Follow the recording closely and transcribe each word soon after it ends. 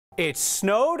It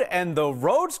snowed and the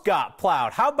roads got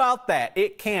plowed. How about that?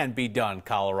 It can be done,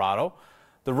 Colorado.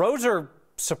 The roads are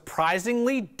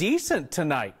surprisingly decent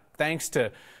tonight, thanks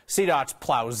to CDOT's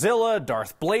Plowzilla,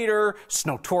 Darth Blader,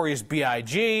 Snowtorious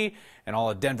BIG, and all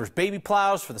of Denver's baby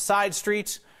plows for the side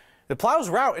streets. The plows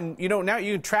are out, and now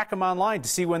you can track them online to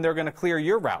see when they're going to clear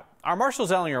your route. Our Marshall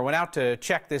Zellinger went out to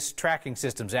check this tracking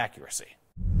system's accuracy.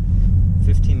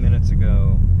 15 minutes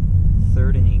ago,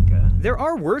 3rd and Inca. There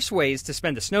are worse ways to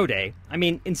spend a snow day. I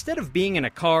mean, instead of being in a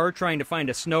car trying to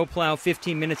find a snowplow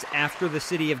 15 minutes after the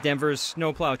city of Denver's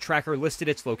snowplow tracker listed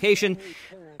its location,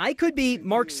 I could be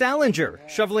Mark Salinger,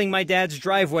 shoveling my dad's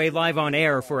driveway live on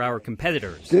air for our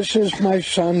competitors. This is my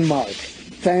son, Mark.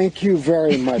 Thank you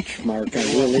very much, Mark. I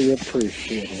really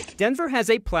appreciate it. Denver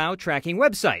has a plow tracking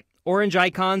website. Orange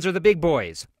icons are the big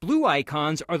boys. Blue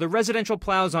icons are the residential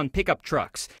plows on pickup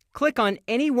trucks. Click on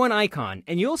any one icon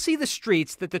and you'll see the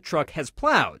streets that the truck has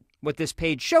plowed. What this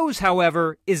page shows,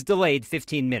 however, is delayed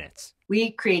 15 minutes. We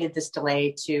created this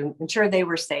delay to ensure they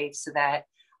were safe so that,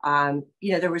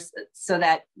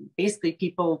 basically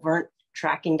people weren't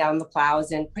tracking down the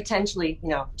plows and potentially,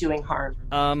 doing harm.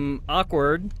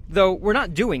 Awkward. Though we're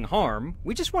not doing harm.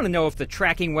 We just want to know if the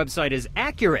tracking website is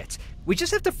accurate. We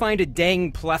just have to find a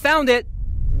dang plow. Found it!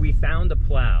 We found a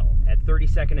plow at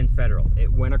 32nd and Federal.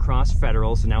 It went across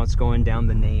Federal, so now it's going down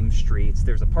the named streets.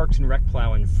 There's a Parks and Rec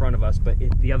plow in front of us, but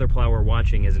the other plow we're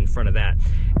watching is in front of that.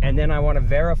 And then I want to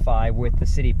verify with the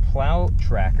city plow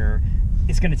tracker.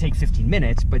 It's going to take 15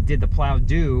 minutes, but did the plow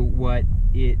do what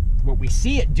we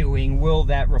see it doing? Will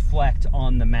that reflect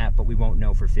on the map? But we won't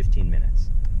know for 15 minutes.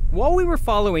 While we were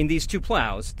following these two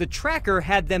plows, the tracker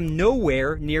had them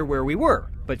nowhere near where we were.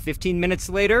 But 15 minutes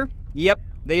later, yep,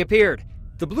 they appeared.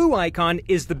 The blue icon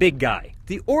is the big guy.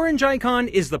 The orange icon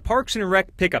is the Parks and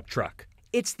Rec pickup truck.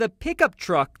 It's the pickup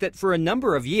truck that for a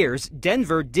number of years,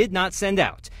 Denver did not send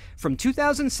out. From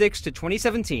 2006 to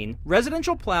 2017,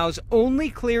 residential plows only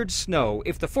cleared snow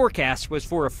if the forecast was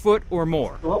for a foot or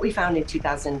more. What we found in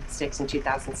 2006 and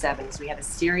 2007 is we had a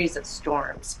series of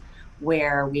storms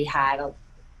where we had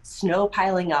snow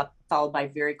piling up, followed by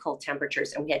very cold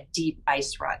temperatures, and we had deep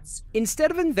ice ruts.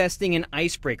 Instead of investing in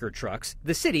icebreaker trucks,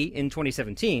 the city, in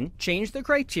 2017, changed the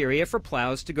criteria for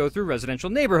plows to go through residential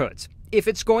neighborhoods. If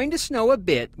it's going to snow a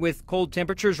bit with cold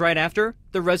temperatures right after,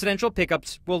 the residential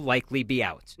pickups will likely be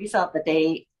out. We felt that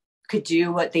they could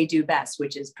do what they do best,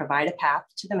 which is provide a path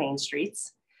to the main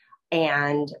streets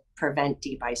and prevent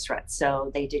deep ice ruts.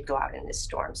 So they did go out in this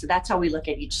storm. So that's how we look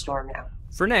at each storm now.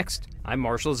 For Next, I'm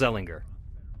Marshall Zellinger.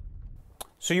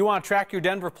 So you want to track your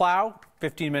Denver plow,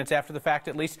 15 minutes after the fact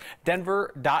at least,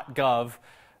 denver.gov,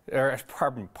 or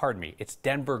pardon me, it's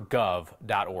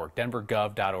denvergov.org,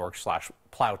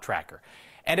 denvergov.org/plow tracker.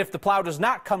 And if the plow does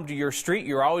not come to your street,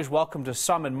 you're always welcome to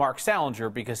summon Mark Salinger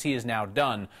because he is now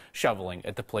done shoveling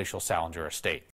at the palatial Salinger estate.